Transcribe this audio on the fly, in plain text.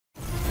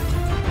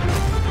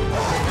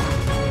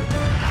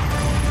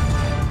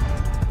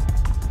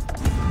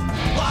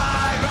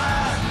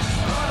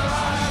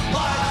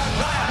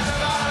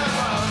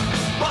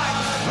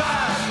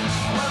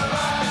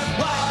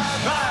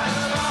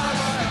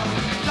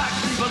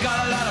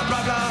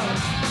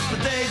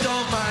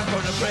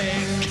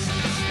spring.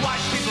 White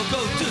people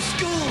go to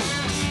school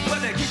where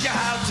they teach you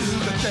how to do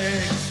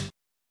things.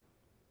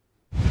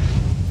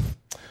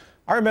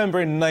 I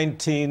remember in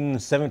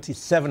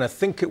 1977, I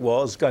think it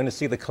was, going to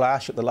see The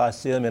Clash at the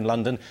Lyceum in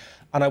London,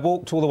 and I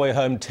walked all the way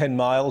home 10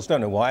 miles. Don't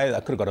know why, I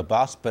could have got a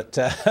bus, but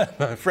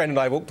my friend and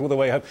I walked all the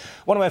way home.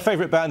 One of my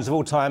favourite bands of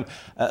all time,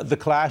 The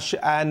Clash,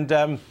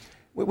 and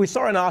we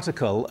saw an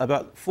article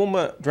about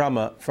former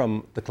drummer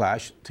from The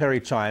Clash,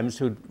 Terry Chimes,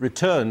 who'd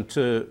returned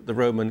to the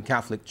Roman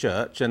Catholic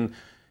Church, and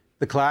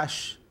The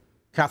Clash,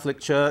 Catholic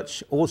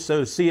Church,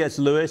 also C.S.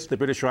 Lewis, the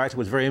British writer,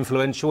 was very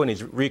influential in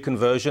his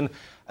reconversion.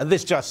 And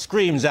this just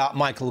screams out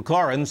Michael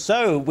Koren.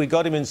 So we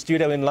got him in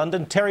studio in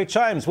London. Terry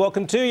Chimes,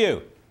 welcome to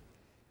you.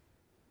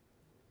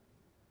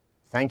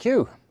 Thank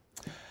you.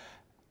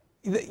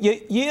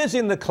 Years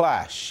in The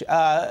Clash,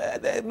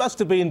 it must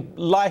have been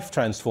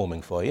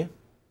life-transforming for you.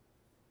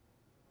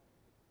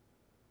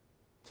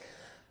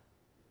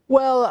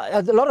 Well,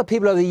 a lot of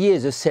people over the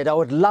years have said, I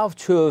would love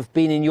to have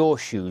been in your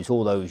shoes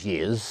all those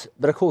years,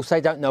 but of course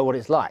they don't know what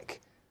it's like.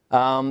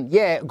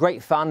 Yeah,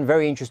 great fun,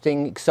 very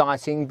interesting,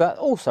 exciting, but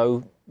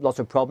also lots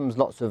of problems,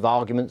 lots of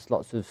arguments,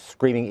 lots of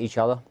screaming at each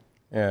other.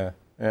 Yeah.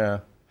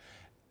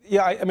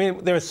 I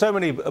mean, there are so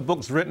many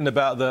books written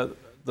about the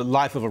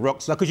life of a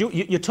rock star, because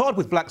you toured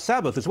with Black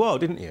Sabbath as well,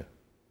 didn't you?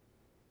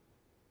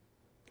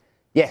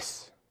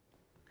 Yes.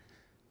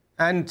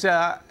 And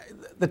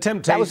the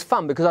Temptations... That was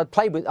fun, because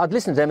I'd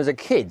listened to them as a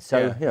kid, so,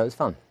 yeah. You know, it was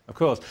fun. Of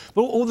course.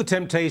 But all the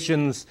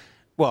Temptations,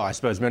 well, I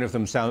suppose many of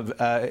them sound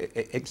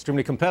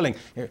extremely compelling.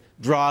 You know,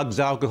 drugs,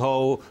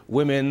 alcohol,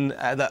 women,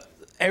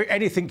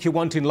 anything you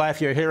want in life,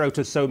 you're a hero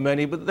to so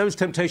many, but those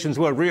temptations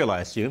were real,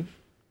 I assume.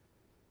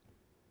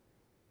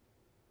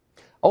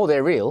 Oh,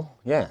 they're real,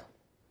 yeah.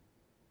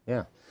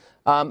 Yeah.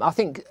 I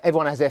think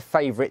everyone has their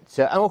favourite...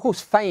 and, of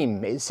course,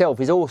 fame itself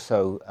is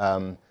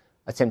also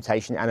a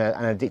temptation and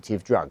an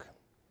addictive drug.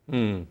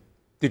 Mm.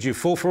 Did you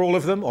fall for all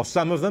of them, or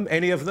some of them,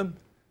 any of them?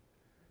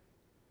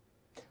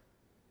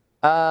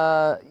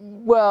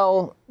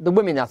 Well, the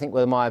women, I think,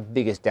 were my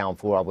biggest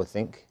downfall, I would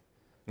think.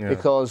 Yeah.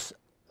 Because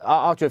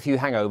after a few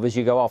hangovers,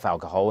 you go off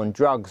alcohol, and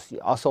drugs,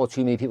 I saw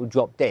too many people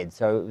drop dead,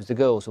 so it was the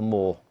girls were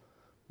more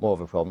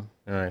of a problem.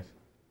 Right.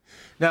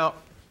 Now,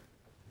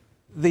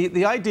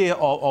 the idea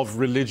of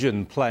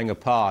religion playing a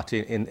part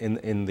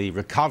in the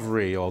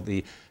recovery or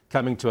the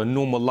coming to a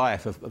normal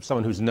life of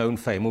someone who's known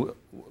fame,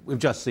 we've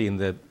just seen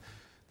the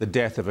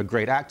death of a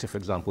great actor, for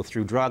example,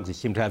 through drugs. He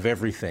seemed to have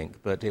everything,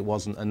 but it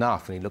wasn't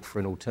enough, and he looked for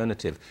an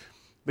alternative.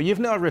 But you've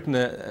now written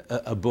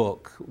a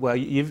book where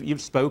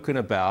you've spoken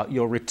about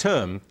your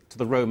return to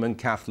the Roman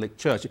Catholic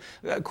Church.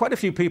 Quite a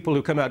few people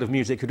who come out of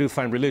music who do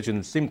find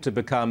religion seem to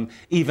become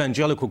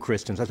evangelical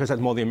Christians. I suppose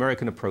that's more the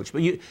American approach.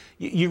 But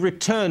you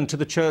return to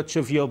the church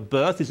of your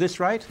birth, is this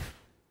right?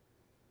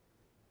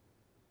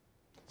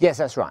 Yes,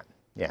 that's right,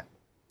 yeah.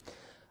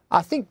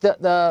 I think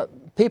that the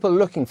people are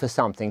looking for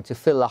something to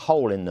fill a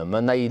hole in them,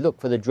 and they look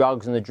for the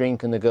drugs and the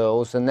drink and the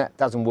girls, and that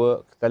doesn't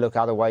work. They look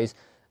other ways.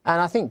 And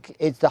I think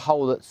it's the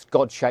hole that's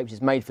God-shaped,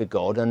 it's made for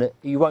God, and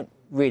you won't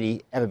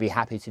really ever be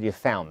happy till you've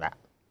found that.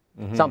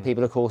 Mm-hmm. Some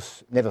people, of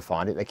course, never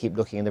find it. They keep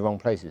looking in the wrong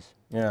places.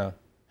 Yeah.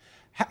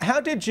 How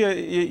did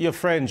your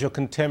friends, your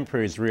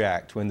contemporaries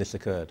react when this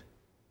occurred?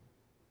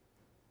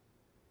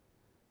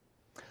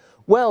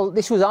 Well,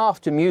 this was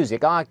after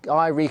music.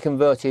 I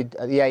reconverted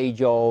at the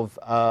age of,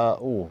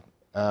 what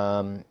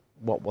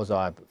was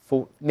I,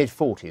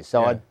 mid-40s.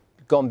 So yeah. I'd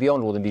gone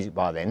beyond all the music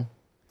by then.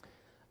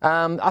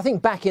 I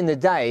think back in the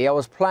day, I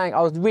was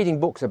reading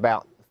books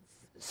about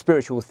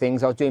spiritual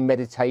things. I was doing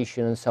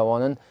meditation and so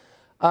on. And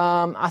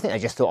I think I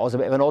just thought I was a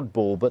bit of an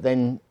oddball. But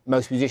then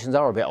most musicians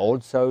are a bit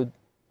odd. So,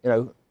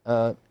 you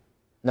know,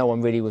 no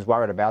one really was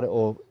worried about it,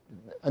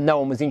 and no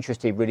one was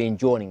interested really in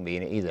joining me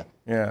in it either.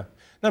 Yeah.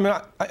 No, I mean,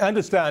 I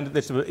understand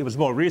that it was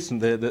more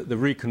recent, the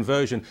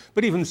reconversion,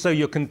 but even so,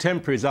 your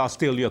contemporaries are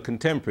still your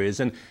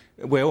contemporaries, and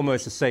we're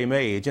almost the same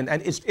age. And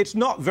it's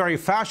not very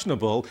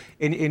fashionable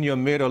in your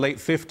mid or late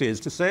 50s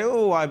to say,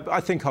 oh,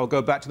 I think I'll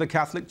go back to the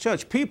Catholic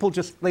Church. People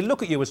they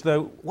look at you as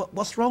though,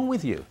 what's wrong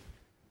with you?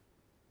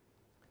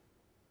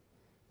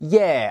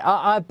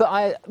 Yeah,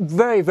 but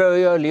very,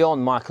 very early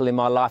on, Michael, in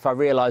my life, I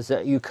realised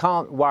that you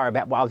can't worry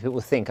about what other people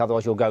think,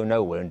 otherwise you'll go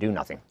nowhere and do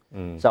nothing.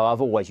 Mm. So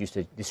I've always used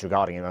to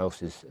disregarding anyone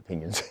else's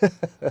opinions.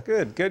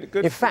 Good.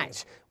 In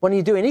fact, when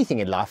you do anything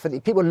in life,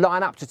 people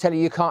line up to tell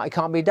you it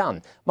can't be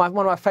done. One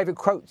of my favourite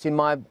quotes in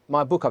my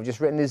book I've just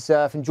written is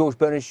from George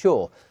Bernard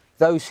Shaw.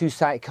 Those who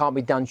say it can't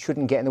be done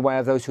shouldn't get in the way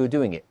of those who are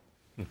doing it.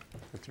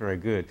 That's very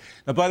good.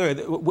 Now, by the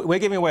way, we're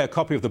giving away a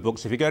copy of the book,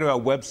 so if you go to our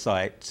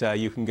website,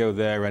 you can go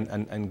there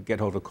and get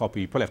hold of a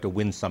copy. You probably have to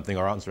win something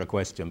or answer a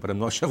question, but I'm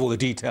not sure of all the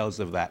details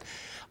of that.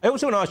 I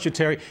also want to ask you,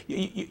 Terry,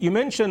 you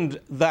mentioned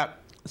that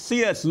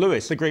C.S.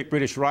 Lewis, the great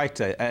British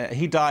writer,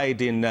 he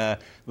died in the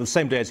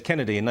same day as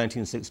Kennedy in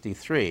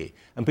 1963,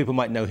 and people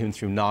might know him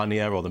through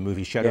Narnia or the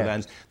movie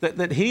Shadowlands, yeah.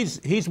 that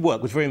his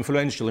work was very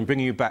influential in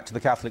bringing you back to the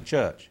Catholic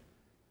Church.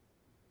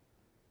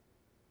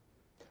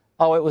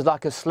 Oh, it was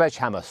like a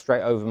sledgehammer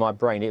straight over my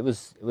brain. It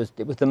was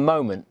the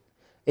moment.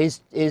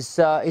 is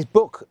his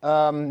book,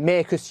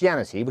 Mere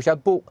Christianity, which I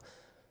bought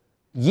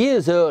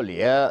years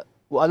earlier,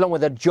 along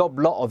with a job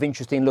lot of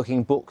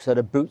interesting-looking books at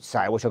a boot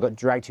sale, which I got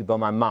dragged to by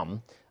my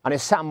mum, and it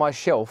sat on my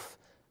shelf.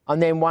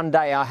 And then one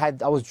day I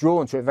was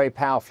drawn to it very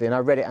powerfully, and I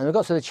read it, and I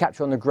got to the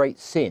chapter on the great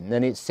sin,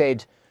 and it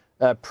said,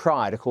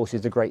 pride, of course,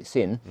 is the great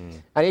sin.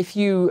 And if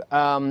you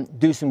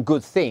do some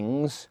good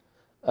things,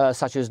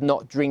 such as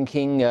not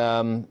drinking,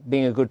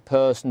 being a good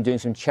person, doing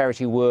some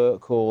charity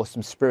work or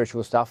some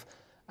spiritual stuff,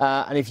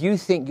 and if you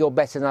think you're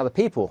better than other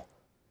people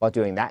by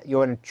doing that,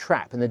 you're in a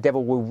trap, and the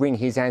devil will wring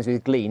his hands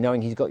with glee,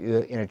 knowing he's got you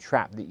in a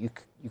trap that you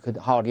could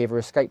hardly ever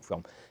escape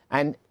from.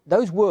 And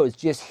those words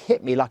just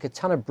hit me like a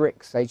ton of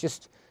bricks.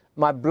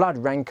 My blood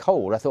ran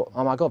cold. I thought,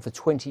 oh my God, for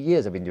 20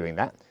 years I've been doing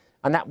that.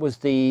 And that was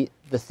the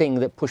thing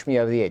that pushed me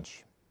over the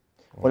edge.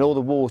 When all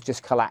the walls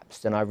just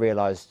collapsed and I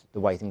realised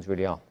the way things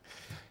really are.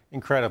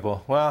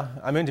 Incredible. Well,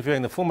 I'm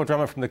interviewing the former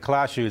drummer from The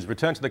Clash who's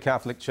returned to the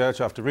Catholic Church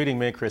after reading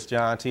Mere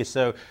Christianity,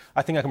 so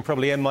I think I can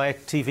probably end my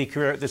TV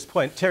career at this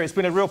point. Terry, it's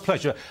been a real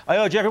pleasure. I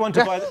urge everyone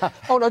to buy...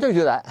 Oh, no, don't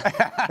do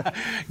that.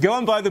 Go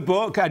and buy the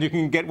book, and you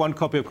can get one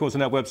copy, of course,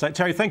 on our website.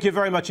 Terry, thank you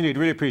very much indeed.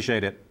 Really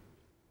appreciate it.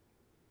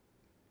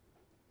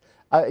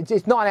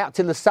 It's not out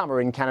till the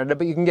summer in Canada,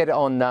 but you can get it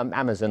on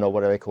Amazon or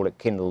whatever they call it,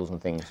 Kindles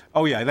and things.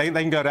 Oh, yeah, they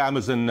can go to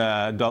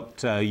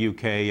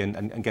amazon.uk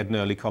and get an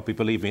early copy.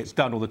 Believe me, it's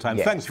done all the time.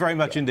 Yeah. Thanks very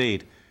much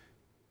indeed.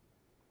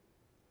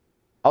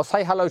 I'll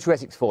say hello to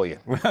Essex for you.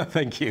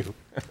 Thank you.